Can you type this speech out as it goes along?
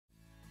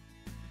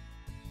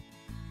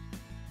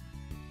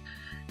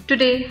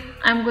Today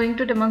I am going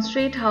to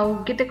demonstrate how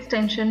Git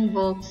extension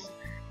works.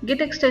 Git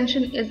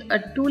extension is a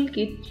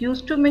toolkit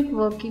used to make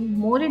working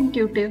more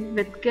intuitive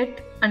with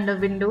Git under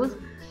Windows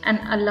and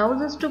allows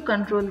us to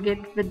control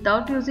Git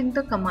without using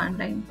the command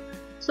line.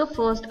 So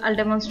first I'll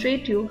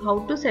demonstrate you how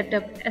to set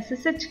up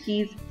SSH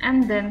keys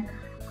and then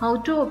how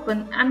to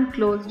open and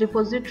close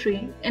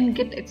repository in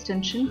Git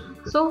extension.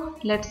 So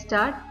let's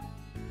start.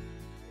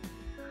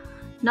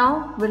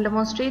 Now we'll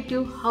demonstrate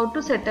you how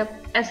to set up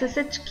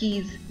SSH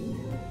keys.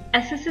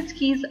 SSH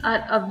keys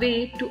are a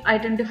way to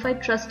identify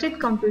trusted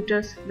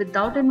computers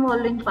without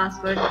involving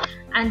password,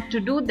 and to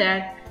do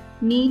that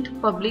need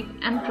public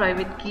and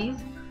private keys.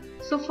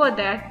 So for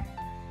that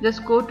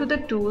just go to the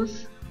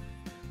tools,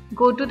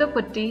 go to the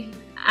putty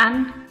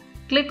and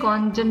click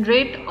on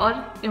generate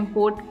or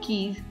import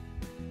keys.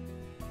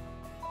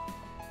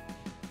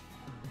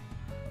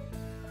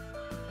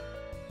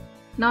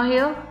 Now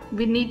here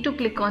we need to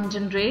click on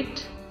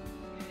generate.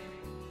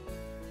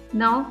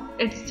 Now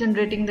it's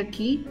generating the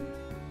key.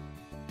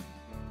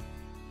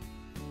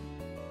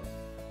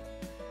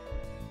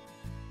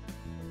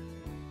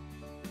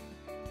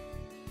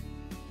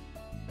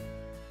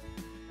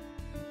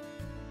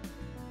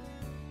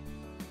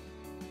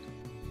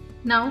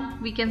 Now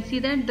we can see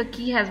that the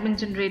key has been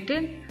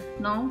generated.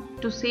 Now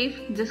to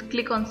save, just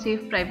click on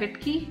save private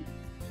key.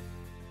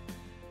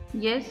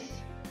 Yes,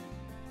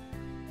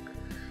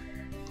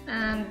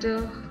 and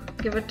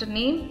give it a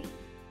name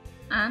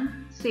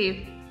and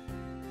save.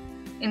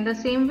 In the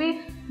same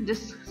way,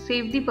 just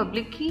save the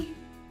public key,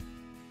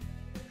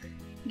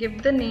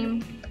 give the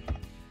name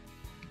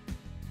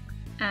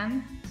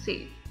and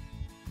save.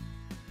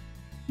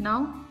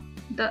 Now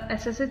the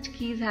SSH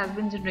keys has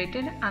been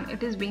generated and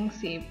it is being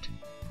saved.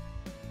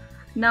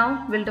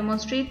 Now we'll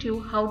demonstrate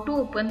you how to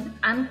open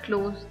and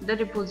close the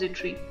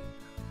repository.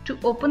 To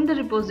open the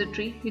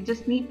repository, we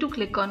just need to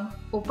click on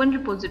open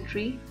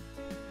repository,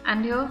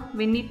 and here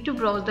we need to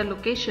browse the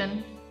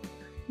location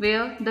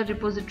where the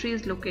repository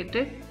is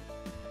located,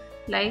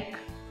 like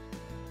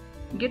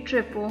git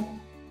repo,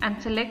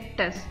 and select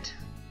test.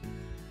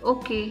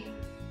 OK,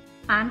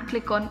 and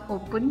click on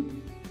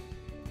open.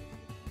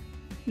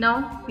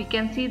 Now we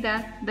can see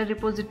that the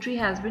repository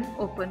has been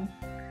opened.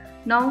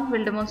 Now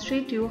we'll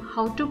demonstrate you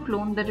how to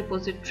clone the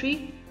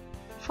repository.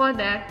 For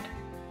that,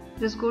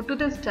 just go to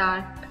the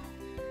start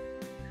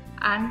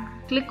and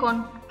click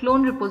on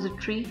clone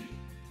repository.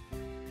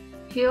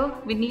 Here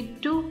we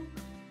need to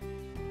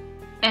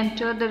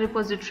enter the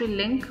repository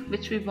link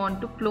which we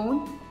want to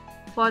clone.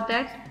 For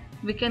that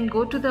we can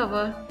go to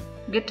our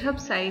GitHub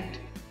site,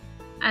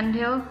 and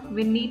here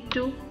we need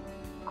to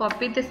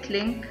copy this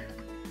link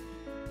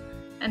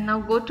and now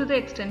go to the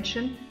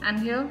extension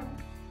and here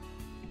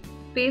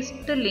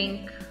paste the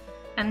link,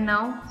 and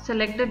now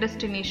select the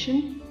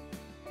destination.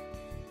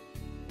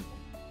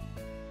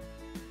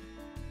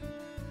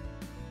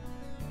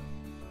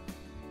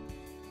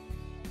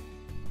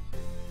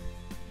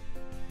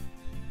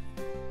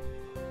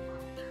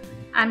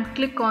 And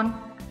click on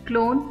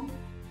clone.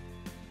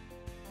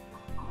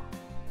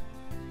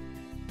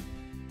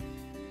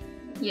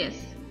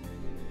 Yes.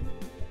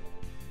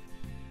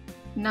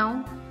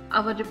 Now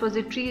our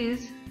repository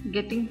is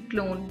getting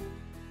cloned.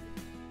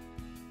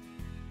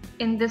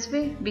 In this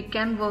way we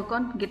can work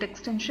on Git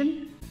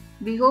extension.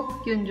 We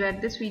hope you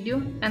enjoyed this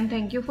video and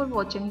thank you for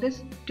watching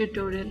this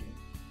tutorial.